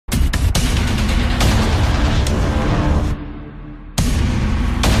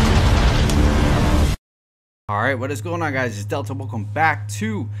Alright, what is going on, guys? It's Delta. Welcome back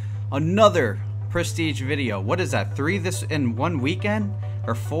to another Prestige video. What is that? 3 this in one weekend?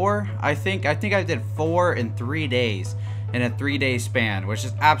 Or 4? I think I did 4 in 3 days in a 3-day span, which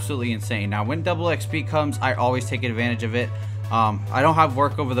is absolutely insane. Now, when double XP comes, I always take advantage of it. I don't have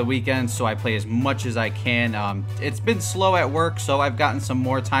work over the weekend, so I play as much as I can. It's been slow at work, so I've gotten some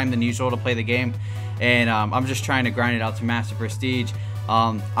more time than usual to play the game. And I'm just trying to grind it out to Master Prestige.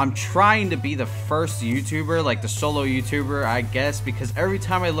 I'm trying to be the first YouTuber, like the solo YouTuber, I guess, because every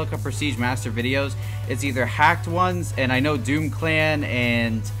time I look up Prestige Master videos, it's either hacked ones, and I know Doom Clan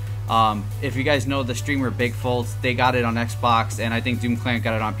and if you guys know the streamer Big Folds, they got it on Xbox, and I think Doom Clan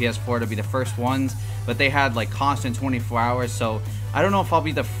got it on PS4 to be the first ones, but they had like constant 24 hours, so I don't know if I'll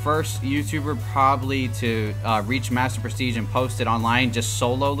be the first YouTuber probably to reach Master Prestige and post it online just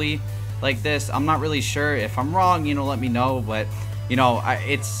solely like this. I'm not really sure. If I'm wrong, you know, let me know, but you know,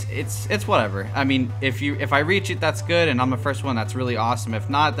 it's whatever. I mean, if I reach it, that's good, and I'm the first one, that's really awesome. If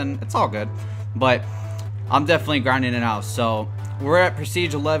not, then it's all good. But I'm definitely grinding it out. So we're at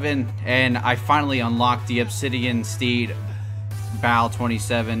Prestige 11, and I finally unlocked the Obsidian Steed Bal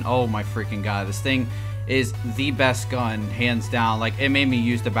 27. Oh my freaking god, this thing is the best gun, hands down. Like, it made me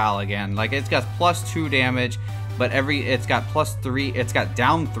use the Bal again. Like, it's got +2 damage, but it's got +3, it's got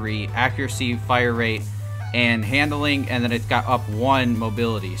down 3 accuracy, fire rate, and handling, and then it's got up 1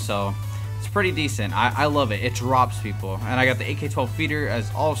 mobility, so it's pretty decent. I love it. It drops people. And I got the AK-12 feeder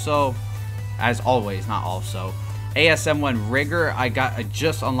as always, not also. ASM1 rigger, I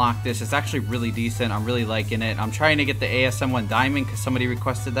just unlocked this. It's actually really decent. I'm really liking it. I'm trying to get the ASM1 diamond because somebody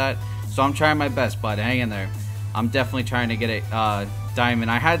requested that, so I'm trying my best, bud. Hang in there. I'm definitely trying to get it diamond.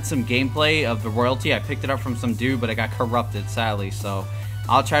 I had some gameplay of the royalty. I picked it up from some dude, but it got corrupted, sadly, so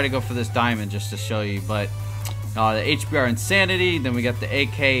I'll try to go for this diamond just to show you. But the HBR Insanity, then we got the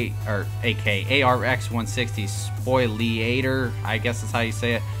ARX 160 Spoiliator, I guess that's how you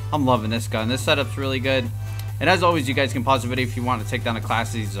say it. I'm loving this gun. This setup's really good. And as always, you guys can pause the video if you want to take down the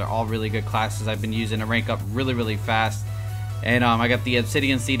classes. These are all really good classes I've been using to rank up really fast. And I got the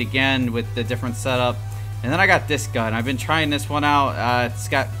Obsidian Seed again with the different setup. And then I got this gun. I've been trying this one out. It's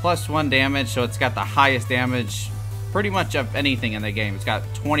got +1 damage, so it's got the highest damage pretty much of anything in the game. It's got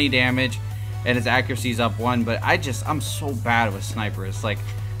 20 damage, and its accuracy's up 1, but I'm so bad with snipers. Like,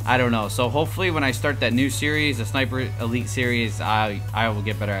 I don't know. So hopefully when I start that new series, the Sniper Elite series, I will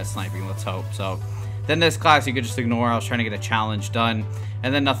get better at sniping. Let's hope. So then this class you could just ignore. I was trying to get a challenge done,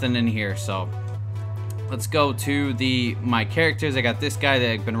 and then nothing in here. So let's go to my characters. I got this guy that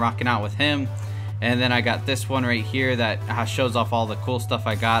I've been rocking out with him. And then I got this one right here that shows off all the cool stuff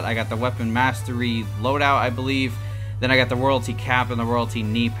I got. I got the Weapon Mastery loadout, I believe. Then I got the Royalty Cap and the Royalty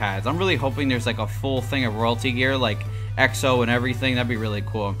Knee Pads. I'm really hoping there's like a full thing of Royalty gear, like EXO and everything. That'd be really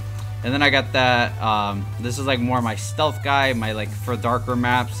cool. And then I got that, this is like more my stealth guy, my like for darker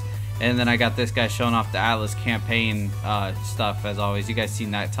maps. And then I got this guy showing off the Atlas campaign stuff, as always. You guys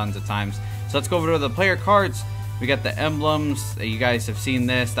seen that tons of times. So let's go over to the player cards. We got the emblems. You guys have seen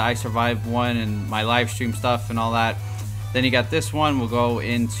this, the I Survived one, and my live stream stuff and all that. Then you got this one. We'll go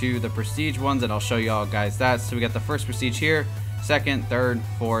into the Prestige ones, and I'll show you all guys that. So we got the first Prestige here, 2nd, 3rd,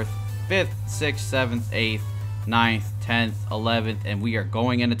 4th, 5th, 6th, 7th, 8th, 9th, 10th, 11th, and we are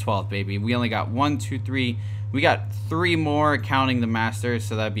going into 12th, baby. We only got 1, 2, 3. We got 3 more counting the Masters,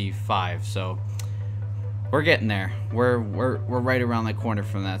 so that'd be 5. So we're getting there. We're right around the corner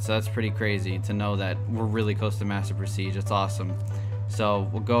from that, so that's pretty crazy to know that we're really close to Master Prestige. It's awesome. So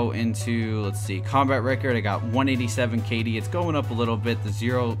we'll go into, let's see, combat record. I got 187 KD. It's going up a little bit. The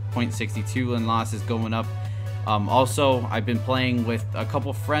 0.62 win loss is going up. Also, I've been playing with a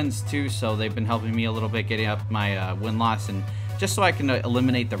couple friends too, so they've been helping me a little bit getting up my win loss, and just so I can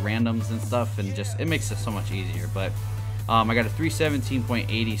eliminate the randoms and stuff, and just it makes it so much easier. But I got a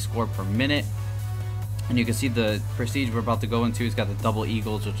 317.80 score per minute. And you can see the Prestige we're about to go into has got the double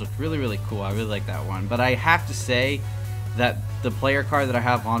eagles, which looks really cool. I really like that one. But I have to say that the player card that I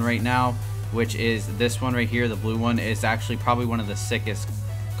have on right now, which is this one right here, the blue one, is actually probably one of the sickest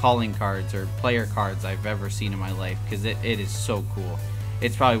calling cards or player cards I've ever seen in my life, because it is so cool.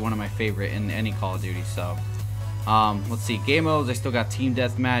 It's probably one of my favorite in any Call of Duty. So let's see, game modes. I still got Team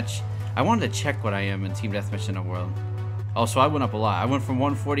Deathmatch. I wanted to check what I am in Team Deathmatch in the world. Oh, so I went up a lot. I went from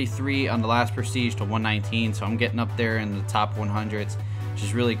 143 on the last Prestige to 119, so I'm getting up there in the top 100s, which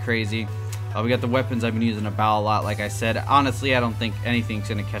is really crazy. We got the weapons. I've been using a Bal a lot, like I said. Honestly, I don't think anything's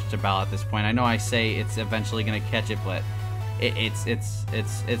going to catch the Bal at this point. I know I say it's eventually going to catch it, but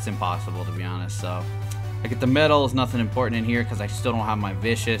it's impossible, to be honest. So I get the medals. Nothing important in here because I still don't have my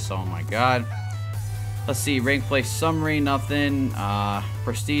Vicious. Oh my god. Let's see, rank play summary, nothing.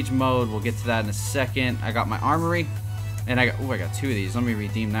 Prestige mode, we'll get to that in a second. I got my armory, and I got 2 of these. Let me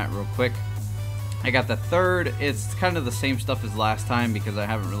redeem that real quick. I got the third. It's kind of the same stuff as last time because I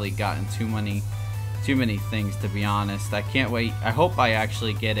haven't really gotten too many things, to be honest. I can't wait. I hope I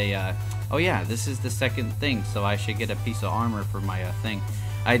actually get a oh yeah, this is the second thing, so I should get a piece of armor for my thing.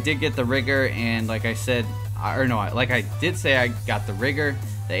 I did get the rigger, and like I said, like I did say, I got the rigger,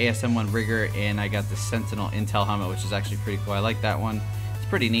 the ASM1 rigger, and I got the Sentinel Intel helmet, which is actually pretty cool. I like that one. It's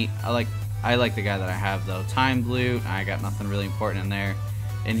pretty neat. I like the guy that I have though. Timed loot, I got nothing really important in there.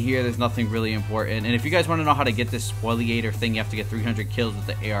 In here, there's nothing really important. And if you guys want to know how to get this spoliator thing, you have to get 300 kills with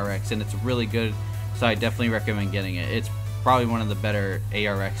the ARX, and it's really good. So I definitely recommend getting it. It's probably one of the better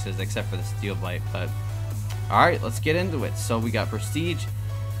ARXs, except for the steel bite. But all right, let's get into it. So we got prestige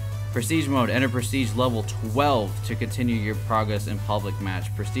mode. Enter prestige level 12 to continue your progress in public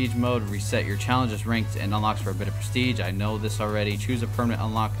match. Prestige mode, reset your challenges ranked and unlocks for a bit of prestige. I know this already. Choose a permanent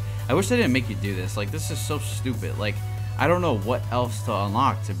unlock. I wish they didn't make you do this. Like, this is so stupid. Like, I don't know what else to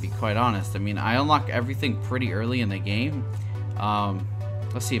unlock, to be quite honest. I mean, I unlock everything pretty early in the game.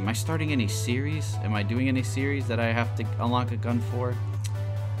 Let's see, am I starting any series? Am I doing any series that I have to unlock a gun for?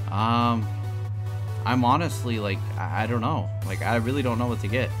 I'm honestly, like, I don't know. Like, I really don't know what to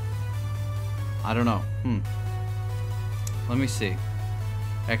get. I don't know. Let me see.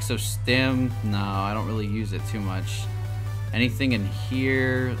 Exo Stim. No, I don't really use it too much. Anything in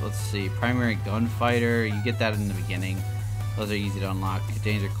here? Let's see. Primary Gunfighter. You get that in the beginning. Those are easy to unlock.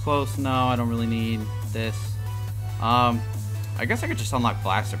 Danger Close. No, I don't really need this. I guess I could just unlock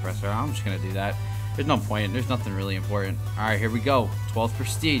Blast Suppressor. I'm just going to do that. There's no point. There's nothing really important. Alright, here we go. 12th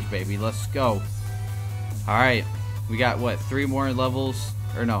Prestige, baby. Let's go. Alright. We got, what, 3 more levels?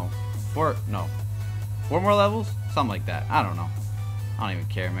 Or no. 4 more levels? Something like that. I don't know. I don't even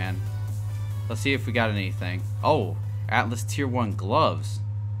care, man. Let's see if we got anything. Oh, Atlas Tier 1 gloves.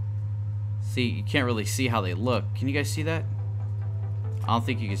 See, you can't really see how they look. Can you guys see that? I don't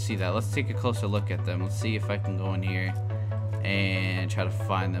think you can see that. Let's take a closer look at them. Let's see if I can go in here and try to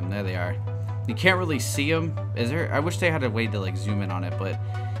find them. There they are. You can't really see them. I wish they had a way to like zoom in on it, but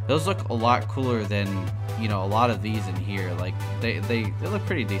those look a lot cooler than, you know, a lot of these in here. Like they look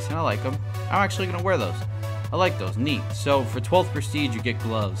pretty decent. I like them. I'm actually gonna wear those. I like those. Neat. So for 12th Prestige, you get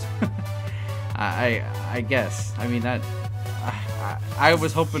gloves. I guess. I mean, that I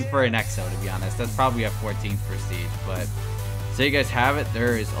was hoping for an EXO, to be honest. That's probably a 14th Prestige, but so you guys have it.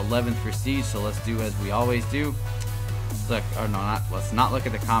 There is 11th Prestige, so let's do as we always do. Look, or no, let's not look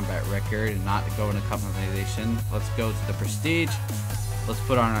at the combat record and not go into customization. Let's go to the Prestige. Let's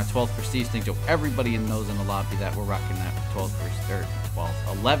put on our 12th Prestige thing so everybody knows in the lobby that we're rocking that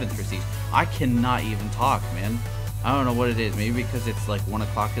 11th Prestige. I cannot even talk, man. I don't know what it is. Maybe because it's like 1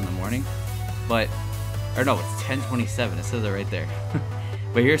 o'clock in the morning. But, or no, it's 10:27. It says it right there.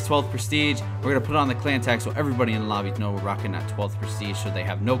 But here's 12th Prestige. We're going to put on the clan tag so everybody in the lobby know we're rocking that 12th Prestige so they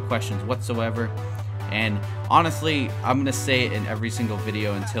have no questions whatsoever. And honestly, I'm going to say it in every single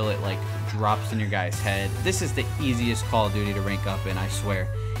video until it like drops in your guys' head. This is the easiest Call of Duty to rank up in, I swear.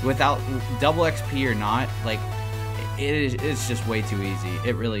 Without double XP or not, like, it's just way too easy.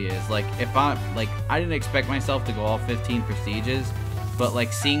 It really is. Like, if I didn't expect myself to go all 15 prestiges, but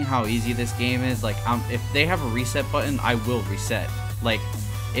like seeing how easy this game is, like, if they have a reset button, I will reset. Like,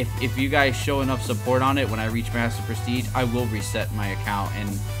 if you guys show enough support on it, when I reach Master Prestige, I will reset my account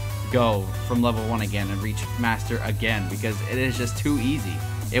and go from level 1 again and reach Master again, because it is just too easy.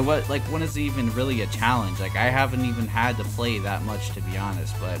 It was like, when is it even really a challenge? Like, I haven't even had to play that much, to be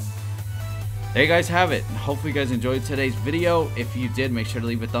honest. But there you guys have it. Hopefully you guys enjoyed today's video. If you did, make sure to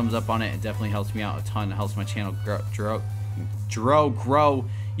leave a thumbs up on it. It definitely helps me out a ton. It helps my channel grow.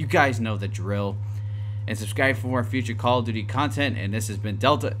 You guys know the drill. And subscribe for more future Call of Duty content. And this has been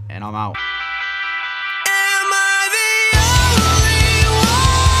Delta, and I'm out.